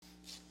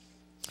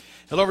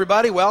Hello,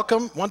 everybody.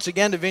 Welcome once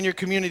again to Vineyard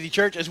Community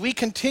Church as we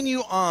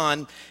continue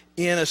on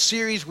in a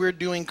series we're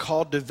doing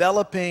called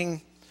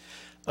Developing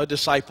a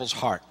Disciple's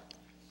Heart.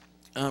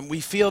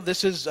 We feel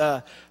this is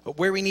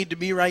where we need to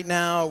be right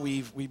now.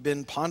 We've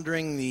been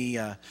pondering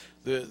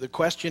the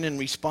question and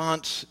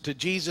response to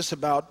Jesus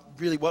about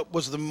really what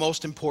was the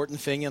most important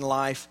thing in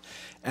life.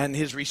 And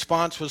his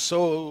response was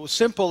so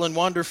simple and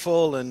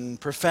wonderful and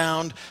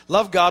profound.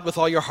 Love God with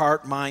all your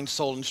heart, mind,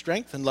 soul, and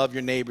strength, and love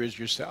your neighbor as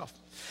yourself.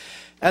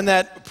 And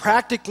that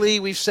practically,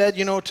 we've said,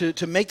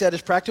 to make that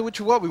as practical, which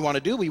is what we want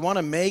to do. We want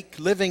to make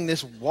living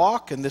this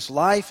walk and this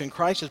life in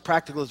Christ as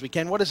practical as we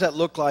can. What does that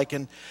look like?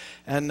 And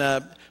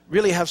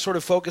really have sort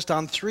of focused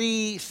on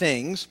three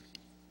things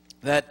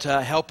that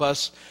help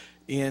us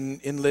in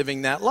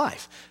living that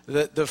life.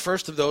 The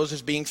first of those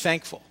is being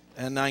thankful.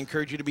 And I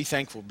encourage you to be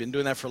thankful. Been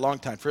doing that for a long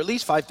time. For at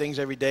least 5 things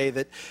every day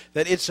that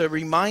it's a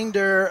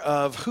reminder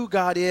of who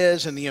God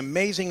is and the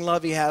amazing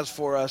love he has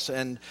for us.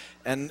 And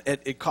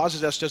it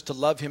causes us just to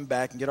love him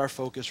back and get our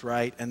focus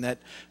right. And that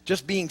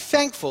just being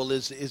thankful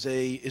is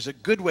a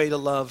good way to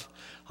love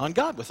on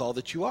God with all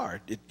that you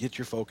are. It gets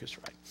your focus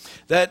right.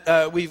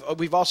 That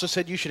we've also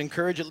said you should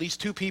encourage at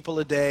least 2 people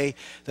a day.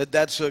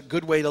 That's a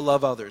good way to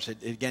love others.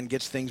 It again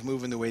gets things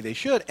moving the way they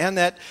should. And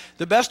that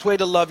the best way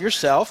to love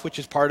yourself, which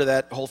is part of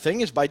that whole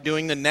thing, is by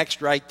doing the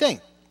next right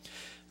thing.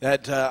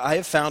 That I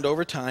have found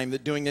over time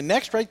that doing the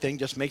next right thing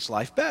just makes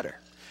life better.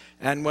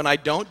 And when I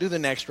don't do the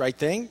next right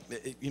thing,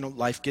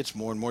 life gets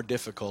more and more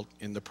difficult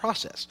in the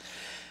process.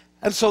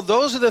 And so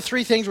those are the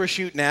 3 things we're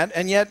shooting at.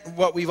 And yet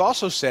what we've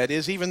also said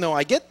is even though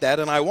I get that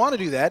and I want to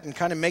do that and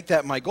kind of make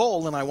that my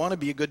goal and I want to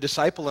be a good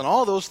disciple and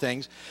all those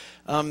things,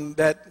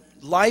 that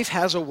life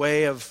has a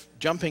way of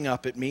jumping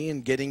up at me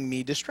and getting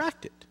me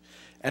distracted.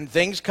 And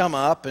things come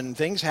up and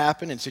things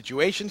happen and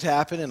situations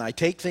happen and I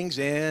take things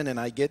in and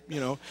I get,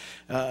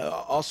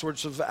 all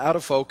sorts of out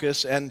of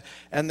focus. And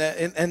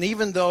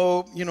even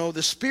though,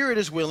 the spirit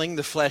is willing,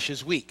 the flesh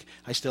is weak.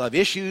 I still have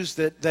issues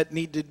that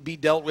need to be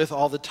dealt with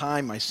all the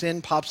time. My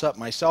sin pops up,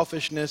 my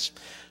selfishness,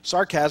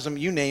 sarcasm,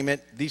 you name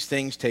it, these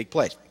things take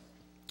place.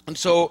 And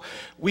so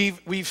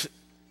we've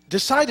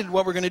decided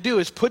what we're going to do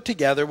is put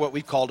together what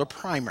we've called a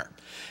primer.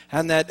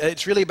 And that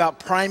it's really about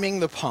priming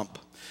the pump.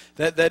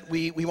 That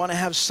we want to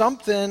have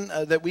something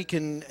that we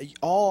can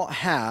all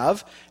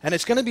have, and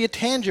it's going to be a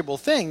tangible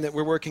thing that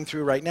we're working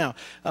through right now.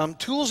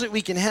 Tools that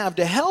we can have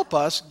to help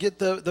us get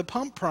the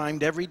pump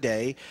primed every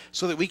day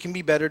so that we can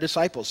be better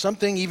disciples.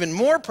 Something even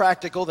more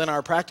practical than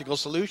our practical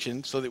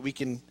solution so that we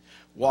can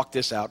walk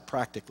this out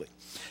practically.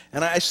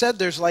 And I said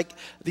there's like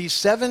these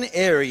 7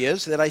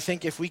 areas that I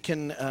think if we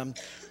can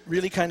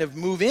really kind of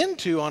move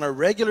into on a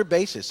regular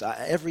basis,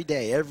 every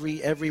day,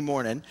 every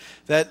morning,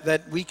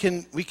 that we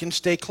can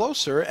stay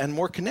closer and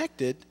more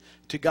connected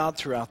to God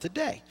throughout the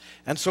day.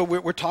 And so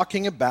we're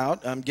talking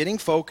about getting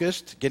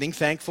focused, getting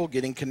thankful,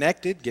 getting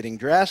connected, getting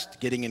dressed,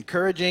 getting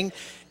encouraging,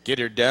 get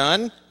her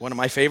done, one of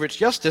my favorites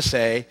just to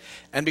say,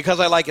 and because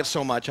I like it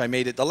so much, I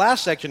made it the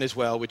last section as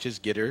well, which is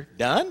get her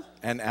done,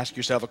 and ask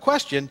yourself a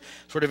question,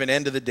 sort of an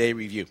end of the day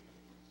review.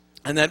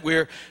 And that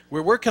we're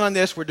working on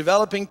this, we're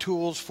developing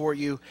tools for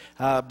you,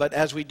 but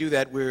as we do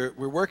that, we're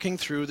working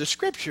through the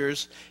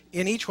scriptures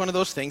in each one of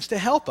those things to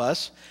help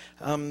us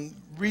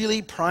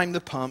really prime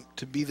the pump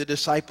to be the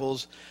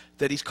disciples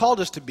that he's called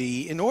us to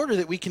be in order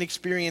that we can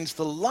experience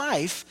the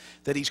life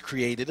that he's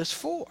created us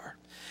for.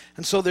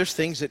 And so there's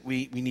things that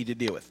we need to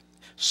deal with.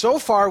 So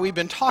far, we've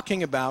been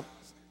talking about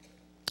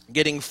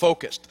getting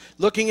focused,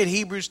 looking at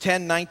Hebrews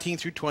 10:19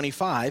 through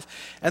 25,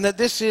 and that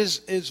this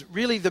is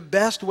really the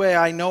best way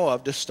I know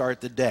of to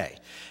start the day.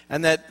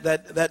 And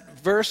that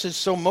verse is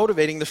so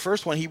motivating. The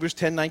first one, Hebrews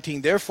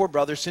 10:19, therefore,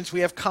 brothers, since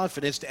we have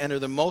confidence to enter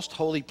the most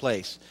holy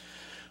place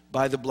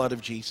by the blood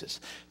of Jesus,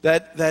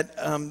 that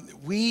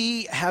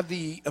we have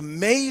the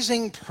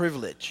amazing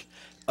privilege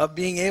of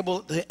being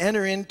able to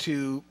enter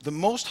into the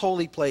most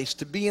holy place,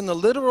 to be in the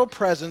literal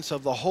presence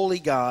of the holy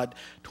God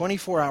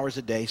 24 hours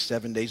a day,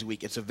 7 days a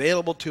week. It's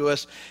available to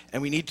us,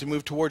 and we need to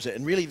move towards it.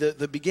 And really,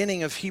 the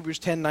beginning of Hebrews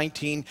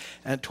 10:19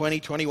 and 20,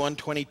 21,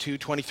 22,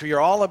 23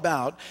 are all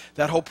about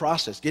that whole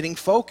process, getting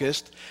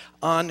focused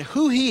on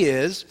who he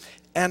is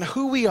and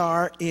who we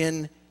are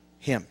in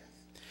him.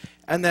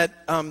 And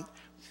that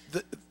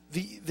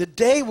the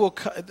day will,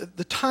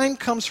 the time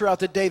comes throughout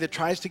the day that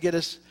tries to get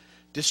us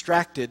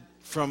distracted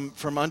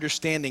from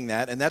understanding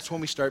that, and that's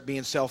when we start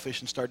being selfish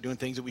and start doing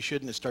things that we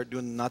shouldn't and start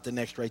doing not the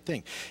next right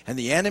thing. And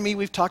the enemy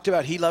we've talked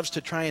about, he loves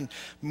to try and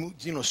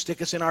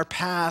stick us in our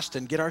past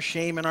and get our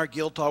shame and our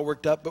guilt all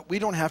worked up, but we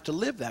don't have to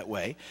live that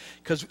way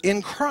because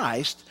in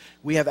Christ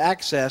we have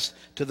access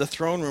to the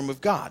throne room of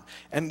God,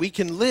 and we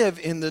can live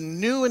in the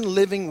new and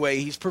living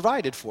way he's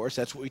provided for us.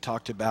 That's what we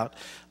talked about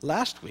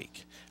last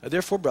week.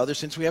 Therefore, brothers,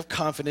 since we have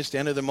confidence to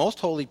enter the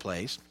most holy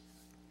place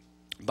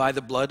by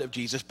the blood of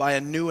Jesus, by a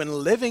new and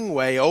living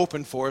way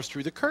open for us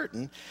through the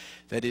curtain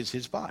that is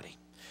his body.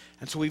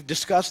 And so we've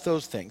discussed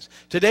those things.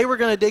 Today we're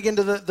going to dig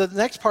into the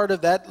next part of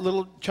that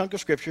little chunk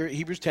of scripture,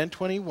 Hebrews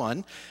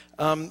 10:21.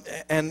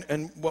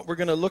 And what we're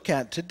going to look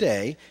at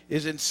today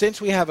is, since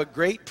we have a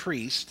great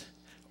priest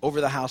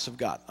over the house of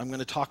God. I'm going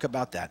to talk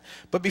about that.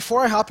 But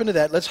before I hop into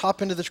that, let's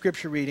hop into the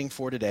scripture reading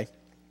for today,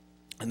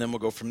 and then we'll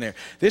go from there.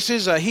 This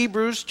is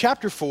Hebrews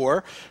chapter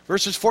 4,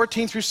 verses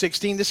 14 through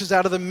 16. This is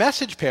out of the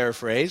Message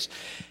paraphrase,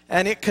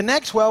 and it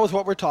connects well with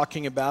what we're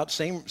talking about,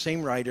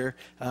 same writer,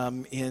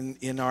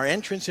 in our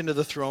entrance into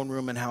the throne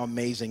room and how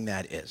amazing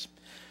that is.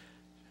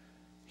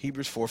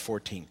 Hebrews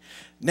 4:14.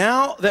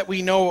 Now that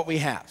we know what we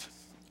have,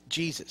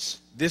 Jesus,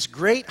 this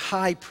great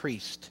high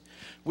priest,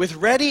 with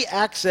ready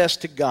access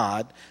to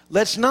God,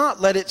 let's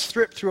not let it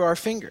slip through our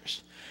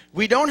fingers.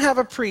 We don't have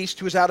a priest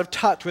who is out of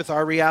touch with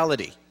our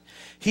reality.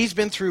 He's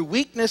been through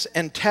weakness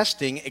and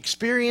testing,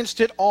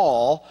 experienced it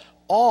all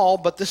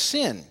but the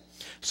sin.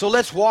 So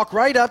let's walk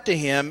right up to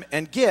him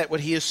and get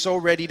what he is so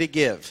ready to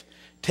give.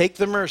 Take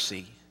the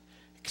mercy,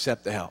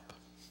 accept the help.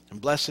 And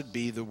blessed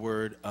be the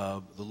word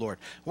of the Lord.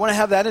 I want to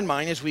have that in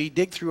mind as we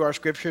dig through our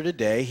scripture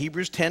today,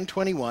 Hebrews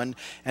 10:21.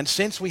 And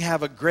since we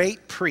have a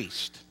great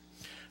priest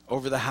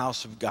over the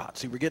house of God.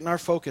 See, we're getting our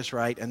focus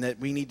right, and that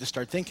we need to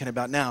start thinking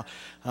about now.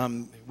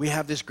 We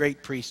have this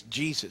great priest,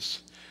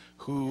 Jesus,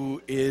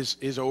 who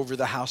is over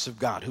the house of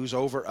God, who's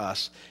over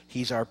us.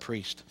 He's our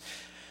priest.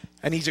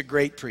 And he's a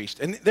great priest.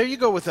 And there you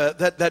go with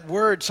that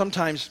word.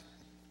 Sometimes,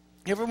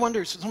 you ever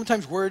wonder,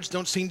 sometimes words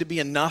don't seem to be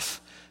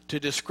enough to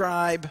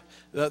describe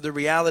the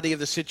reality of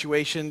the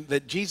situation,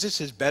 that Jesus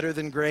is better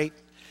than great.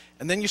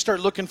 And then you start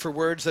looking for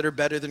words that are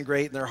better than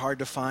great, and they're hard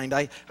to find.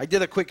 I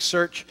did a quick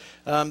search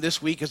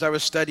this week as I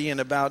was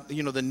studying about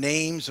the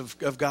names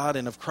of God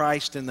and of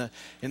Christ in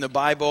the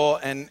Bible,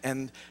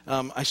 and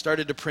I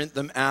started to print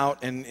them out,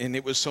 and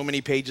it was so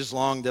many pages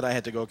long that I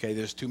had to go, okay,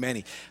 there's too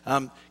many.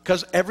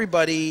 Because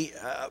everybody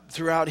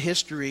throughout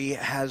history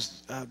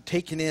has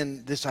taken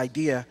in this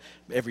idea,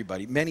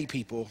 many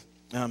people,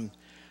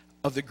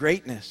 of the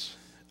greatness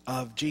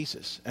of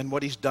Jesus and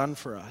what he's done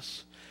for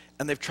us.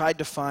 And they've tried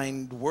to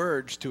find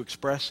words to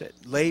express it,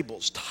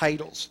 labels,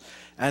 titles.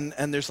 And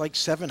there's like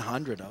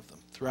 700 of them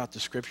throughout the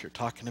scripture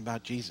talking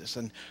about Jesus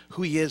and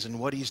who he is and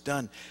what he's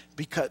done.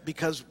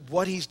 Because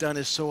what he's done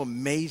is so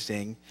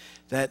amazing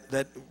that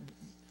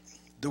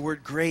the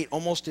word great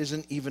almost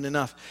isn't even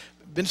enough.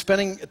 Been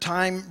spending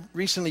time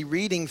recently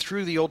reading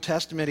through the Old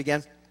Testament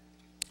again.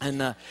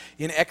 And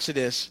in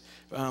Exodus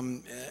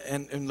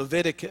and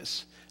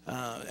Leviticus.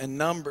 And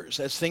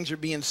Numbers, as things are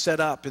being set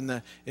up in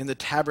the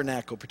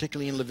tabernacle,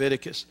 particularly in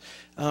Leviticus,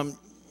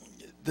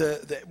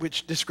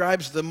 which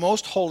describes the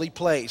most holy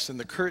place and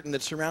the curtain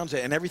that surrounds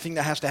it and everything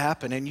that has to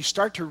happen. And you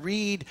start to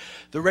read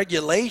the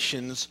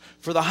regulations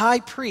for the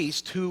high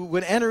priest who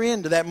would enter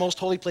into that most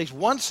holy place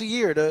once a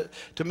year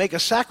to make a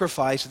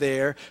sacrifice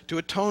there to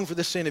atone for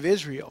the sin of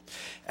Israel.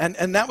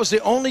 And that was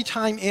the only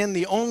time in,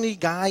 the only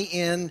guy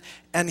in,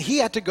 and he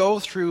had to go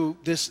through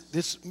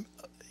this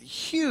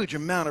huge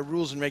amount of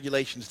rules and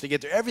regulations to get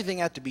there. Everything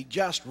had to be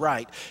just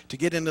right to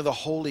get into the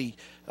holy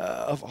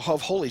of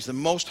holies, the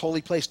most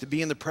holy place, to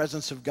be in the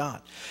presence of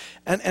God.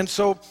 And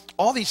so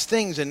all these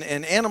things and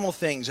animal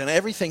things and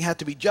everything had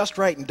to be just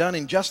right and done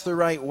in just the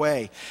right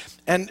way.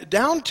 And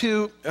down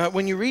to,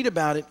 when you read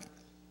about it,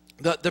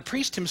 the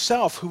priest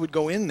himself who would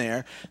go in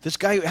there, this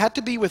guy who had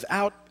to be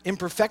without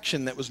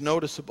imperfection that was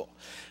noticeable.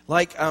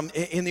 Like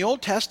in the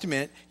Old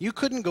Testament, you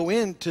couldn't go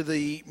into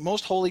the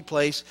most holy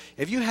place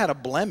if you had a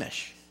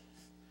blemish.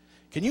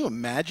 Can you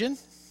imagine?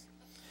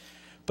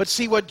 But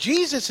see, what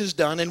Jesus has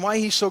done and why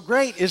he's so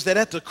great is that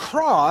at the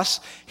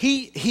cross,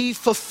 he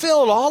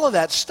fulfilled all of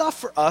that stuff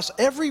for us,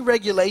 every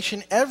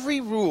regulation,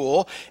 every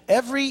rule,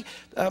 every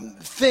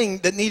thing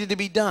that needed to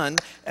be done,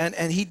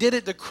 and he did it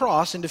at the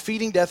cross in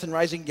defeating death and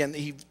rising again.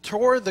 He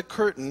tore the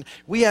curtain.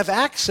 We have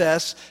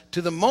access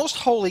to the most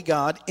holy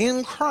God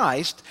in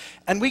Christ,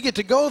 and we get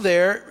to go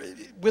there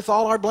with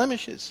all our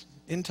blemishes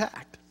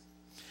intact.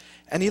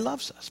 And he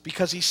loves us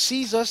because he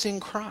sees us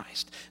in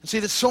Christ. And see,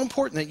 that's so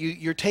important that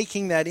you're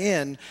taking that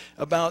in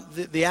about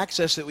the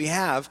access that we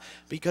have,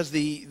 because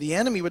the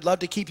enemy would love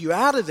to keep you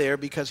out of there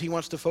because he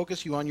wants to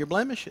focus you on your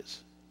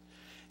blemishes.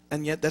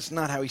 And yet that's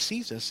not how he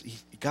sees us.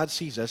 God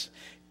sees us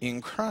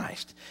in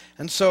Christ.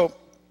 And so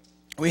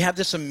we have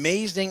this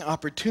amazing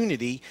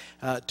opportunity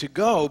to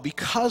go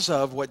because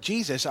of what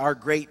Jesus, our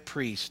great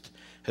priest,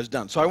 has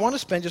done. So I want to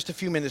spend just a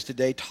few minutes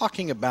today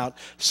talking about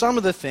some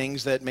of the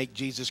things that make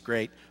Jesus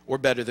great or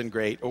better than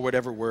great, or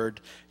whatever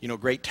word,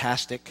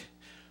 great-tastic,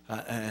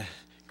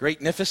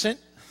 great-nificent,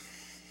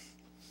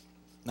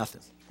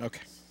 nothing.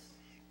 Okay.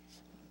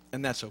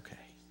 And that's okay.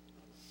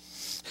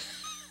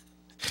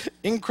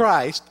 In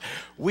Christ,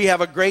 we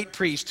have a great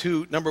priest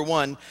who, number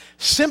one,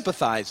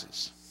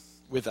 sympathizes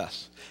with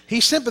us. He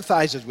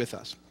sympathizes with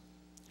us.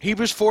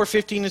 Hebrews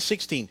 4:15 and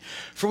 16.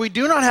 For we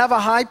do not have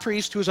a high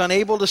priest who is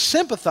unable to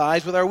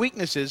sympathize with our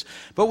weaknesses,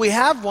 but we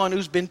have one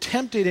who's been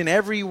tempted in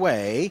every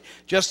way,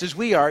 just as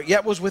we are,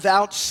 yet was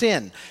without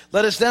sin.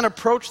 Let us then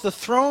approach the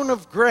throne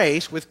of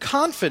grace with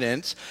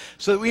confidence,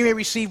 so that we may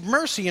receive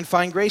mercy and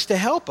find grace to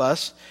help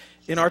us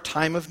in our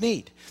time of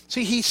need.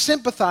 See, he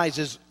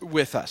sympathizes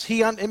with us.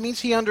 It means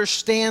he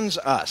understands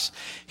us.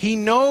 He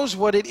knows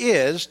what it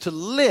is to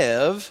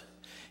live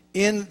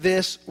in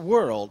this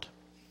world.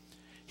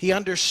 He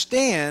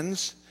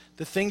understands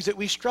the things that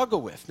we struggle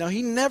with. Now,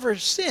 he never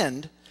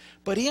sinned,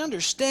 but he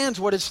understands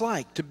what it's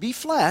like to be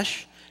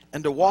flesh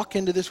and to walk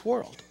into this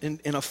world.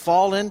 In a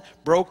fallen,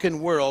 broken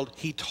world,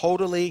 he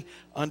totally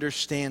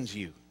understands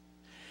you.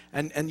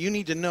 And you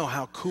need to know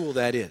how cool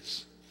that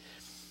is.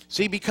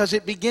 See, because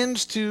it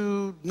begins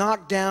to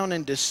knock down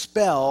and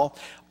dispel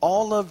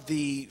all of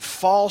the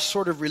false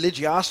sort of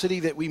religiosity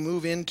that we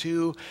move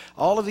into,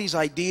 all of these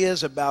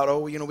ideas about,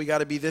 oh, you know, we got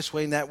to be this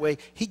way and that way.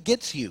 He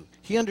gets you.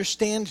 He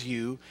understands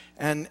you,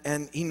 and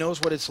he knows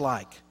what it's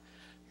like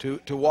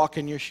to walk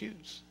in your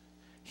shoes.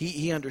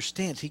 He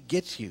understands. He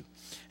gets you.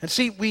 And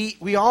see,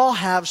 we all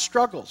have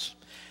struggles.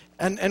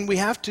 And we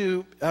have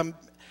to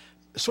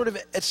sort of,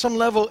 at some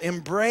level,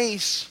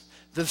 embrace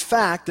the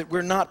fact that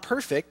we're not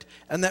perfect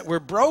and that we're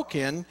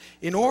broken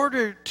in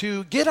order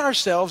to get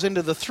ourselves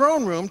into the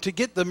throne room to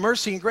get the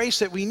mercy and grace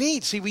that we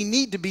need. See, we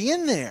need to be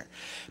in there.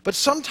 But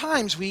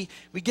sometimes we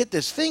get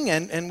this thing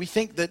and we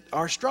think that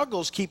our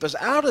struggles keep us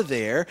out of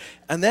there,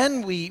 and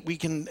then we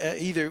can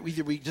either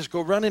we just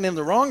go running in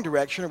the wrong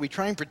direction, or we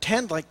try and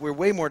pretend like we're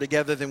way more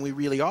together than we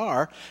really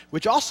are,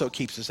 which also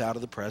keeps us out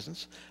of the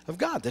presence of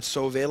God that's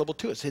so available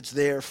to us. It's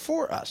there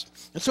for us.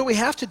 And so we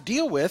have to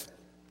deal with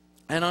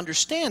and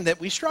understand that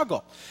we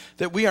struggle,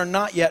 that we are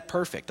not yet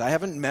perfect. I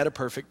haven't met a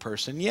perfect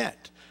person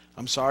yet.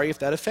 I'm sorry if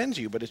that offends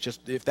you, but it's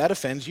just, if that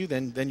offends you,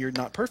 then you're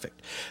not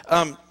perfect.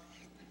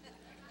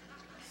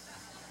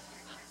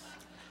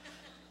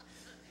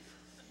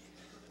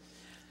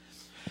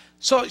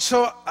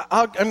 So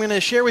I'm going to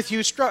share with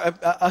you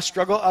a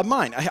struggle of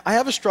mine. I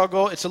have a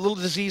struggle. It's a little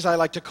disease I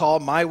like to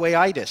call my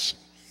wayitis.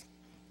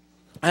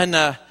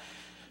 And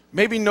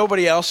maybe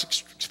nobody else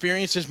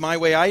experiences my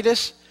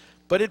wayitis,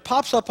 but it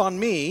pops up on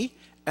me,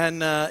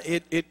 and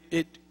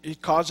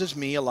it causes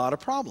me a lot of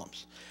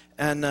problems.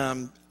 And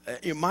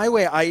my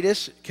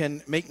wayitis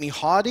can make me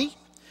haughty,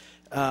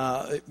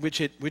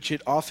 which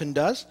it often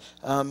does.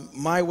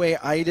 My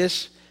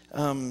wayitis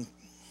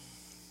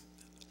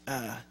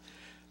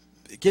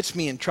it gets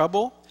me in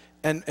trouble,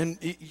 and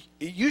it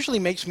usually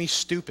makes me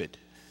stupid.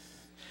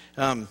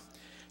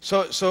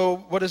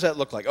 So what does that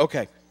look like?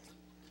 Okay.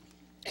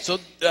 So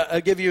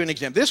I'll give you an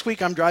example. This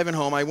week I'm driving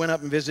home. I went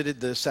up and visited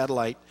the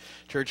Satellite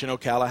Church in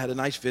Ocala. I had a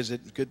nice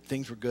visit. Good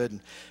things were good,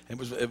 and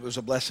it was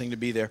a blessing to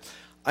be there.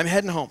 I'm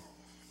heading home,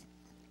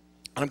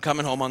 and I'm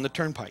coming home on the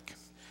turnpike.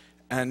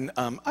 And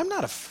I'm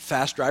not a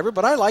fast driver,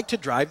 but I like to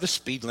drive the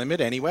speed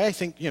limit anyway. I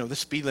think, the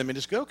speed limit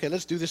is good. Okay,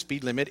 let's do the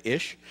speed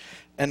limit-ish.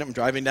 And I'm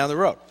driving down the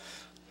road.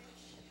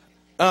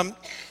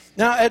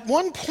 Now, at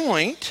one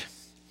point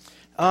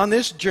on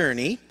this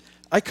journey,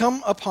 I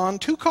come upon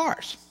two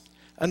cars.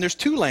 And there's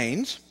two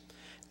lanes.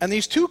 And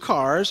these two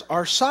cars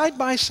are side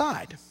by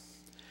side.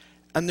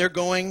 And they're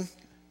going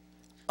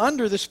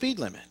under the speed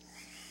limit.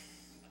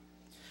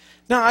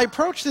 Now, I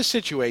approach this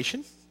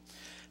situation,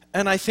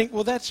 and I think,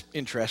 well, that's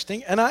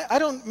interesting. And I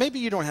don't, maybe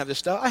you don't have this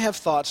stuff. I have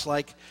thoughts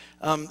like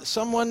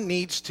someone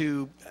needs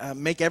to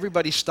make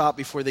everybody stop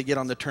before they get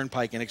on the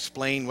turnpike and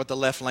explain what the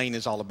left lane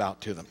is all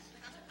about to them.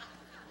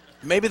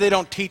 Maybe they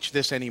don't teach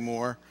this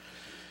anymore.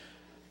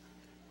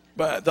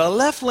 But the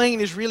left lane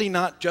is really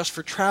not just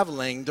for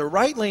traveling. The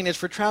right lane is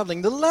for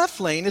traveling. The left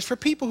lane is for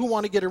people who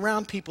want to get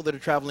around people that are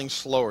traveling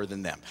slower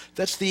than them.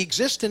 That's the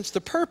existence,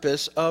 the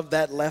purpose of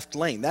that left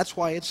lane. That's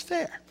why it's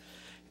there.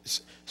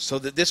 So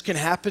that this can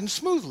happen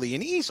smoothly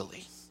and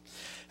easily.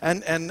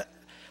 And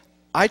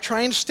I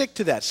try and stick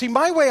to that. See,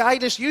 my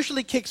wayitis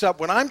usually kicks up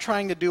when I'm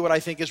trying to do what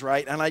I think is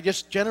right, and I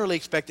just generally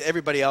expect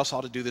everybody else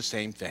ought to do the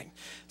same thing.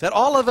 That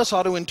all of us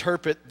ought to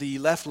interpret the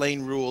left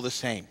lane rule the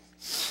same.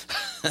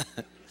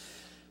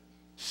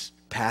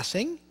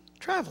 Passing,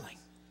 traveling.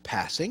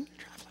 Passing,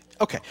 traveling.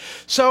 Okay,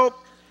 so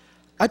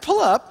I pull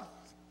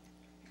up,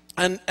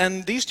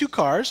 and these two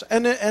cars,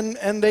 and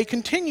they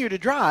continue to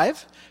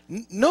drive.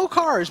 No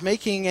car is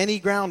making any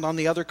ground on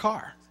the other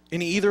car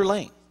in either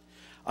lane.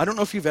 I don't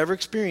know if you've ever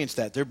experienced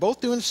that. They're both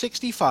doing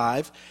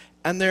 65,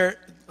 and they're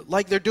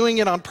doing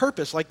it on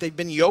purpose, like they've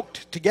been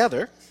yoked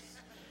together,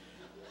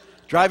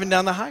 driving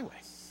down the highway.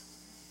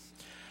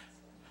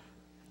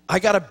 I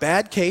got a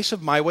bad case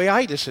of my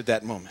wayitis at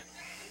that moment.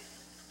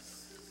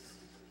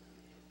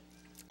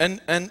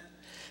 And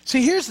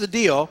see, here's the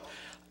deal.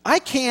 I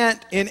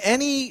can't, in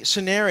any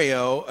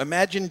scenario,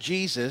 imagine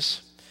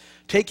Jesus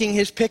taking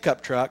his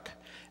pickup truck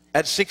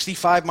at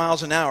 65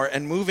 miles an hour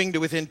and moving to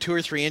within 2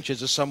 or 3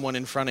 inches of someone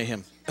in front of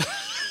him.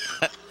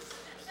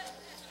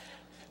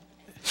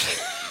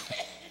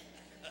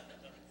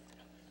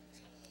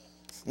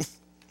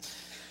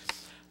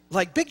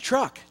 Like, big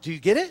truck. Do you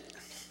get it?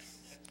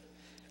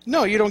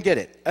 No, you don't get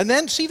it. And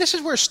then, see, this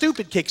is where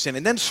stupid kicks in.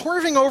 And then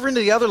swerving over into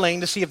the other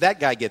lane to see if that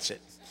guy gets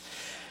it.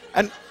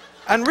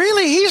 And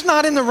really, he's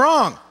not in the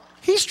wrong.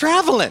 He's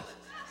traveling.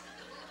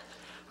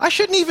 I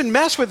shouldn't even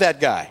mess with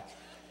that guy.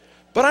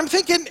 But I'm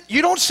thinking,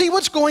 you don't see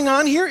what's going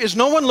on here? Is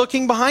no one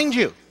looking behind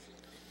you?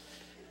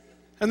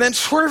 And then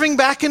swerving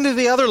back into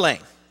the other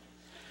lane.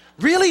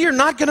 Really, you're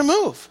not going to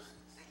move.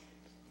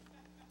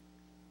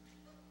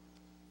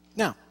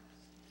 Now,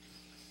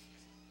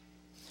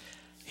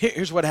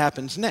 here's what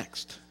happens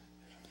next.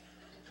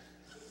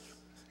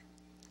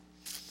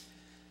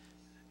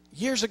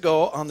 years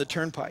ago on the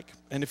turnpike,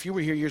 and if you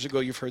were here years ago,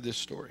 you've heard this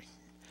story.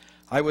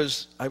 I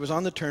was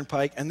on the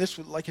turnpike, and this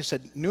was, like I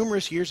said,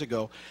 numerous years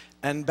ago.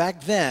 And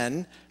back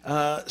then,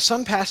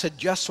 SunPass had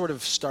just sort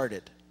of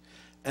started,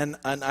 and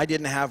I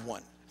didn't have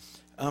one.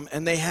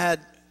 And they had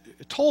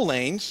toll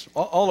lanes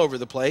all over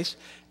the place,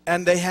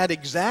 and they had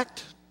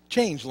exact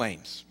change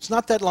lanes. It's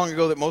not that long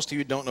ago that most of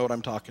you don't know what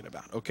I'm talking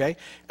about, okay?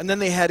 And then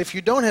they had, if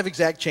you don't have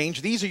exact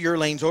change, these are your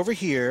lanes over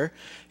here.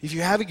 If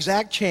you have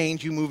exact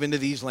change, you move into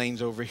these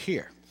lanes over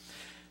here.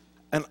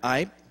 And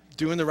I,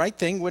 doing the right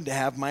thing, would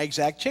have my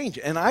exact change.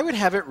 And I would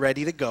have it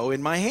ready to go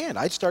in my hand.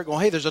 I'd start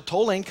going, hey, there's a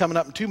toll lane coming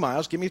up in 2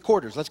 miles. Give me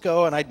quarters. Let's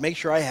go. And I'd make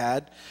sure I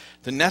had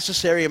the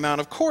necessary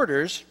amount of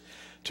quarters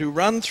to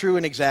run through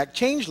an exact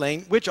change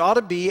lane, which ought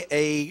to be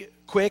a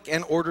quick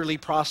and orderly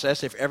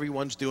process if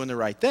everyone's doing the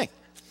right thing.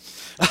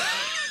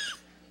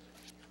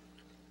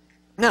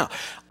 Now,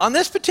 on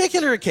this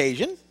particular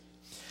occasion,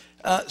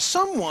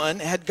 someone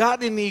had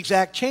gotten in the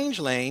exact change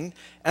lane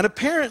and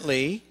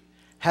apparently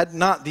had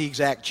not the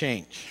exact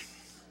change.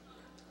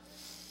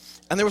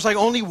 And there was like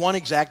only one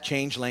exact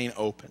change lane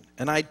open.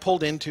 And I'd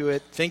pulled into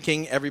it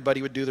thinking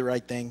everybody would do the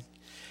right thing.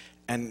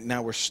 And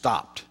now we're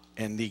stopped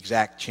in the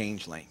exact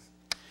change lane.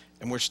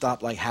 And we're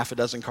stopped like half a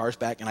dozen cars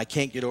back, and I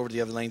can't get over to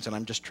the other lanes, and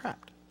I'm just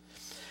trapped.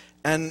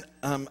 And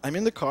I'm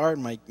in the car,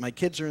 and my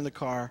kids are in the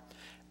car,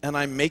 and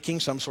I'm making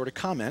some sort of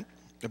comment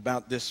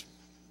about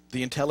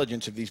the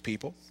intelligence of these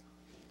people.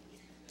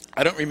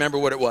 I don't remember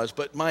what it was,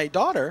 but my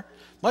daughter,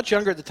 much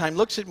younger at the time,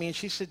 looks at me and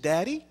she said,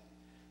 Daddy,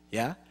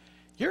 yeah,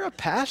 you're a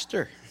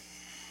pastor.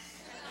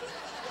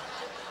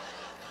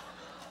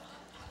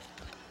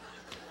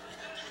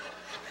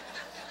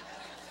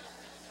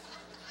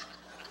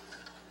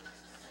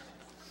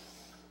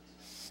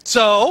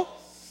 So,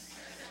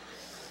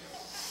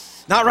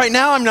 not right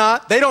now, I'm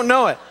not. They don't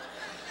know it.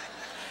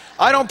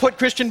 I don't put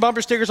Christian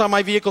bumper stickers on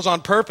my vehicles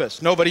on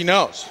purpose. Nobody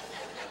knows.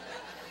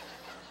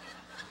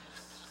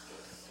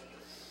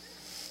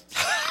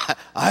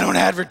 I don't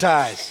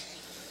advertise.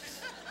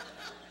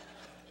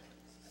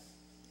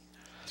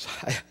 So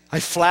I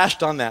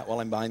flashed on that while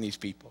I'm behind these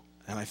people.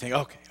 And I think,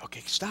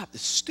 okay, stop.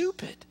 This is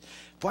stupid.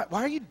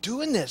 Why are you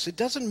doing this? It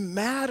doesn't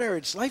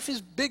matter. Life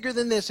is bigger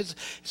than this.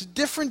 It's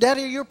different.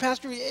 Daddy, you're a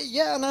pastor.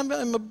 Yeah, and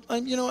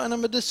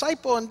I'm a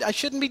disciple, and I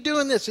shouldn't be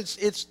doing this.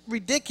 It's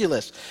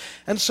ridiculous.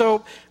 And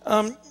so,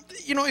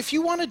 if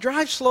you want to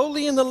drive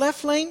slowly in the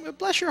left lane,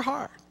 bless your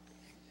heart.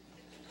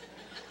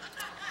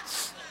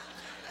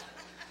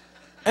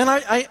 And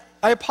I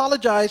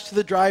apologized to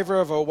the driver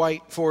of a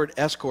white Ford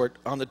Escort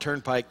on the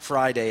turnpike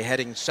Friday,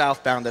 heading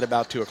southbound at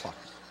about 2 o'clock.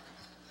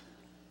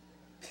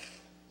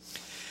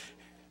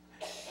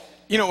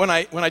 When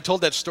I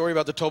told that story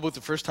about the toll booth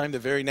the first time, the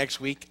very next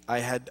week, I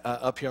had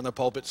up here on the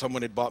pulpit,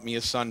 someone had bought me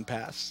a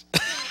SunPass.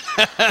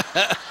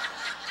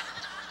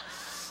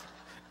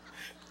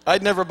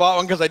 I'd never bought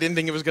one because I didn't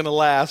think it was going to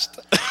last.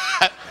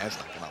 That's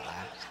not going to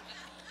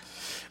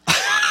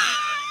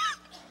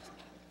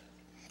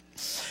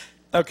last.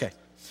 Okay.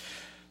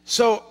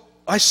 So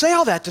I say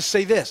all that to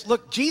say this.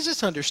 Look,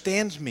 Jesus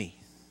understands me.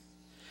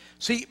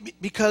 See,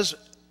 because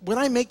when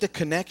I make the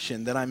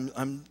connection that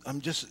I'm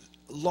just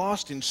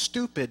lost in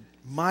stupid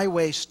my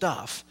way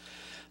stuff,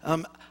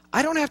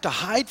 I don't have to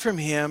hide from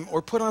him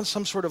or put on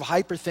some sort of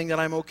hyper thing that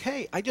I'm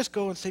okay. I just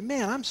go and say,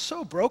 man, I'm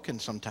so broken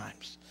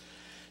sometimes.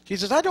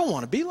 Jesus, I don't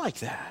want to be like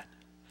that.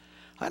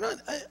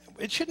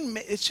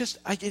 It's just,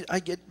 I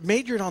get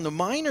majored on the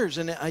minors,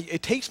 and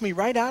it takes me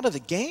right out of the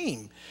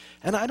game.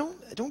 And I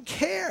don't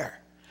care.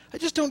 I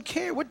just don't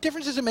care. What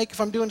difference does it make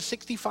if I'm doing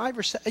 65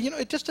 or 70?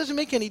 It just doesn't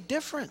make any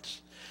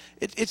difference.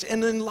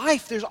 And in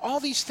life, there's all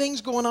these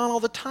things going on all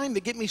the time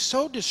that get me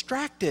so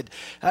distracted.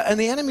 And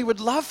the enemy would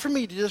love for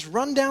me to just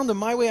run down the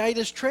my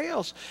way-itis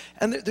trails.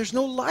 And there's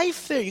no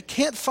life there. You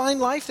can't find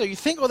life there. You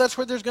think, that's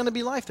where there's going to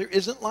be life. There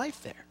isn't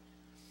life there.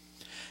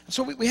 And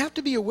so we have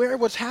to be aware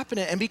of what's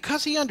happening. And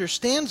because he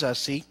understands us,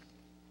 see,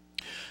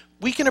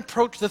 we can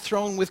approach the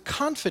throne with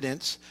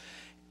confidence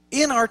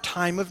in our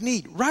time of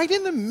need. Right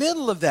in the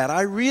middle of that,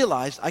 I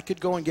realized I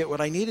could go and get what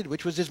I needed,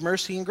 which was his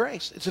mercy and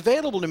grace. It's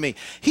available to me.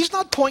 He's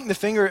not pointing the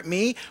finger at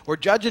me or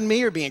judging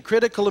me or being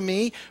critical of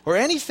me or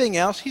anything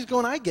else. He's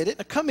going, I get it.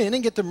 Now come in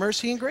and get the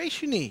mercy and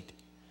grace you need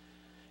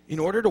in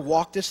order to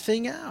walk this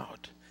thing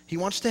out. He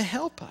wants to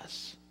help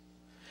us.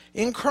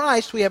 In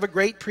Christ, we have a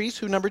great priest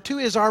who, number 2,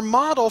 is our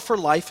model for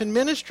life and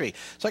ministry.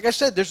 So like I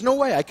said, there's no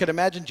way I could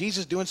imagine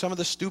Jesus doing some of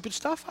the stupid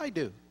stuff I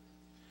do.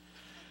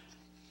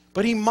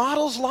 But he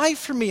models life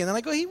for me. And then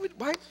I go,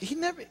 he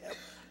never.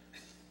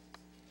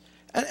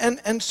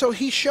 And so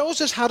he shows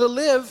us how to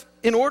live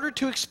in order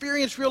to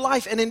experience real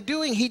life. And in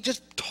doing, he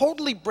just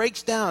totally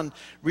breaks down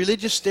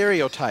religious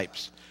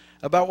stereotypes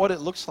about what it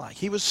looks like.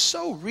 He was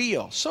so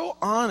real, so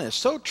honest,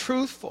 so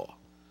truthful.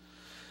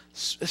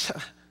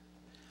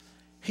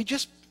 He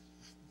just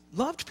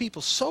loved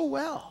people so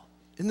well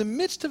in the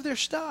midst of their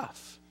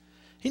stuff.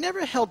 He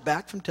never held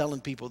back from telling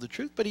people the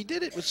truth, but he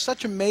did it with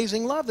such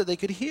amazing love that they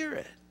could hear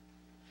it.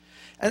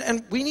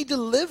 And we need to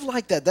live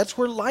like that. That's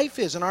where life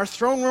is. And our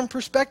throne room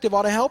perspective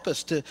ought to help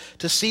us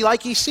to see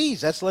like he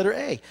sees. That's letter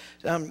A.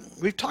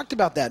 We've talked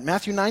about that.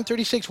 Matthew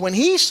 9:36. When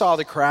he saw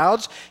the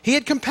crowds, he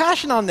had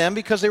compassion on them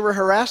because they were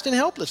harassed and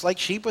helpless, like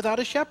sheep without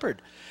a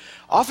shepherd.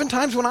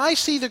 Oftentimes when I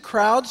see the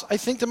crowds, I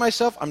think to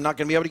myself, I'm not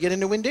going to be able to get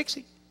into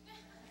Winn-Dixie.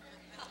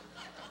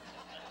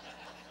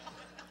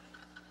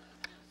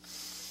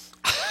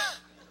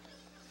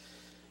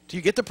 Do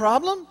you get the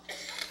problem?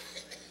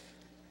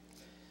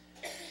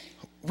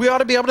 We ought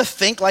to be able to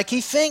think like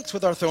he thinks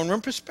with our throne room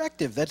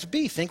perspective. That's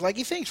B, think like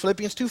he thinks.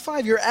 Philippians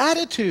 2:5, your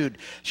attitude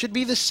should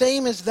be the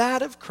same as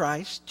that of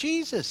Christ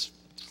Jesus.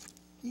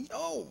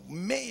 Oh,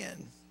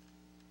 man.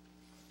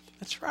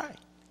 That's right.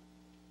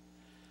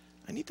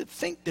 I need to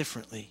think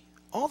differently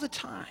all the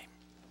time.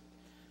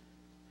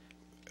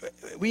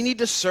 We need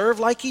to serve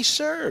like he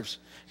serves.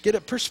 Get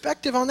a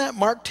perspective on that.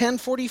 Mark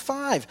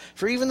 10:45.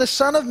 For even the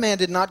Son of Man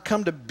did not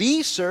come to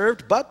be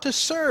served, but to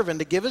serve and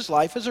to give his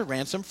life as a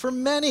ransom for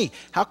many.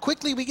 How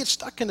quickly we get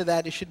stuck into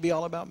that, it should be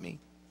all about me.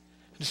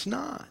 It's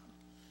not.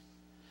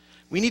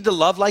 We need to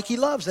love like he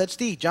loves. That's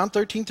D. John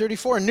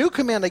 13:34. A new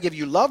command I give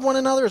you, love one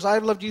another as I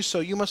have loved you,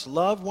 so you must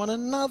love one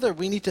another.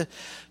 We need to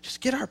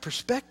just get our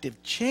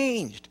perspective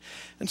changed.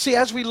 And see,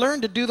 as we learn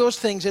to do those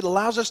things, it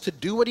allows us to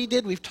do what he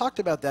did. We've talked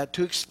about that,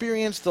 to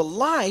experience the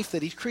life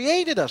that he's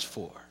created us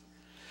for.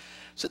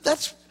 So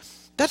that's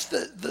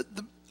the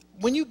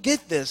when you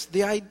get this,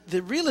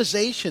 the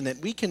realization that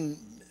we can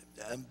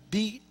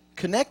be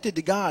connected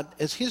to God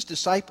as his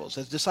disciples,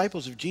 as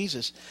disciples of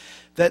Jesus,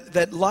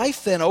 that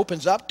life then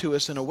opens up to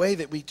us in a way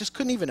that we just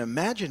couldn't even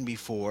imagine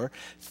before.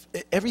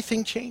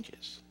 Everything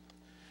changes.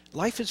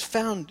 Life is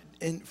found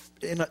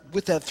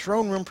with that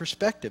throne room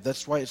perspective.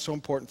 That's why it's so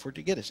important for it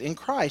to get us. In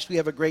Christ, we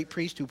have a great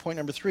priest who, point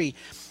number 3,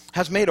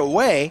 has made a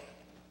way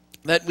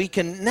that we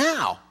can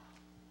now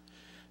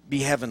be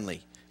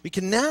heavenly. We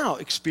can now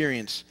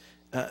experience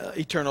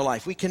eternal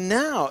life. We can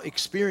now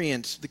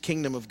experience the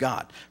kingdom of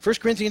God. 1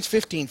 Corinthians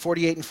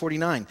 15:48 and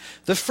 49.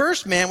 The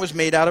first man was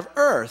made out of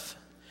earth,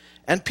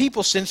 and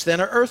people since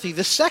then are earthy.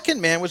 The second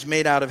man was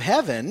made out of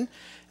heaven,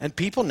 and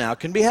people now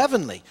can be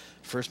heavenly.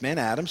 First man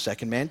Adam,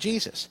 second man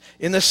Jesus.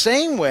 In the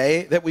same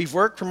way that we've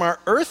worked from our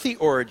earthly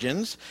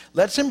origins,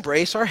 let's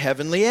embrace our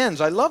heavenly ends.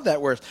 I love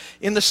that word.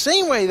 In the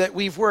same way that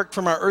we've worked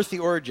from our earthly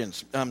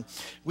origins,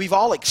 we've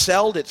all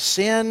excelled at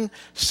sin,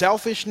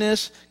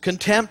 selfishness,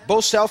 contempt,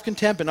 both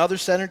self-contempt and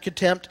other-centered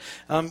contempt.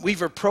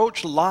 We've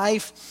approached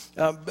life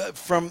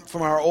from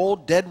our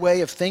old dead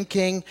way of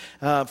thinking,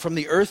 from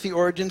the earthly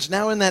origins.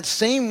 Now in that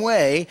same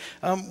way,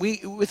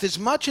 with as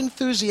much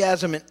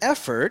enthusiasm and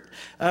effort,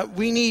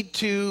 we need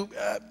to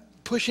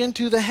push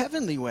into the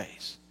heavenly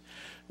ways.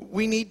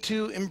 We need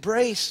to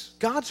embrace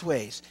God's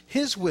ways,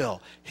 his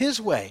will,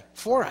 his way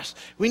for us.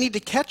 We need to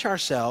catch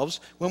ourselves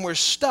when we're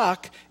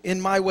stuck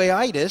in my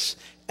wayitis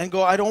and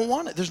go, I don't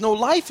want it. There's no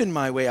life in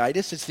my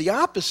wayitis. It's the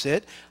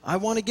opposite. I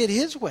want to get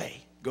his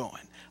way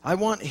going. I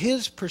want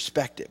his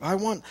perspective. I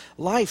want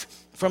life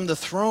from the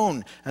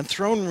throne and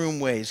throne room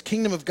ways,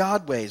 kingdom of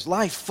God ways,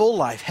 life, full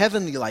life,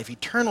 heavenly life,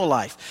 eternal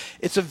life.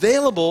 It's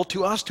available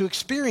to us to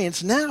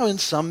experience now in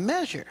some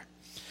measure.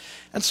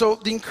 And so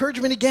the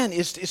encouragement again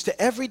is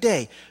to every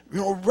day,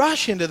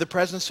 rush into the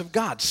presence of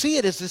God. See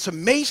it as this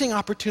amazing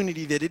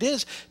opportunity that it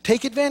is.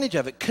 Take advantage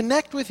of it.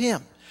 Connect with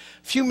him.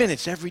 A few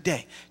minutes every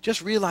day.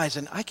 Just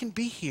realizing I can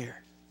be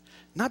here.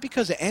 Not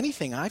because of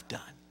anything I've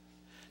done.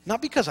 Not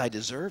because I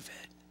deserve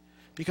it.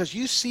 Because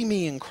you see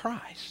me in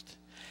Christ.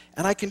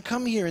 And I can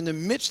come here in the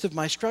midst of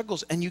my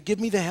struggles and you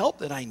give me the help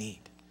that I need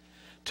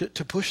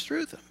to push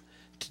through them,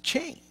 to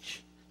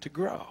change, to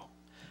grow.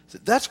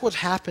 That's what's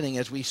happening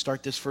as we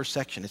start this first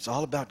section. It's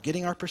all about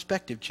getting our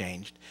perspective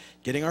changed,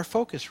 getting our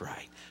focus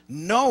right,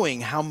 knowing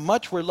how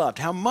much we're loved,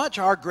 how much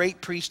our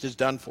great priest has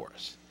done for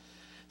us,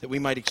 that we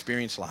might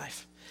experience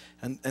life.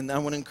 And I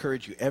want to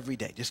encourage you every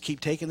day. Just keep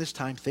taking this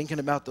time, thinking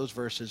about those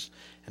verses,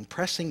 and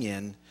pressing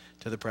in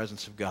to the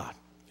presence of God.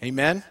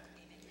 Amen?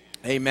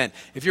 Amen.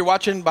 If you're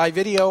watching by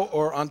video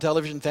or on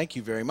television, thank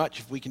you very much.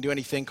 If we can do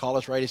anything, call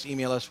us, write us,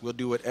 email us. We'll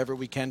do whatever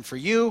we can for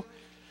you.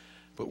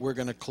 But we're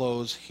going to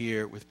close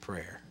here with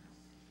prayer.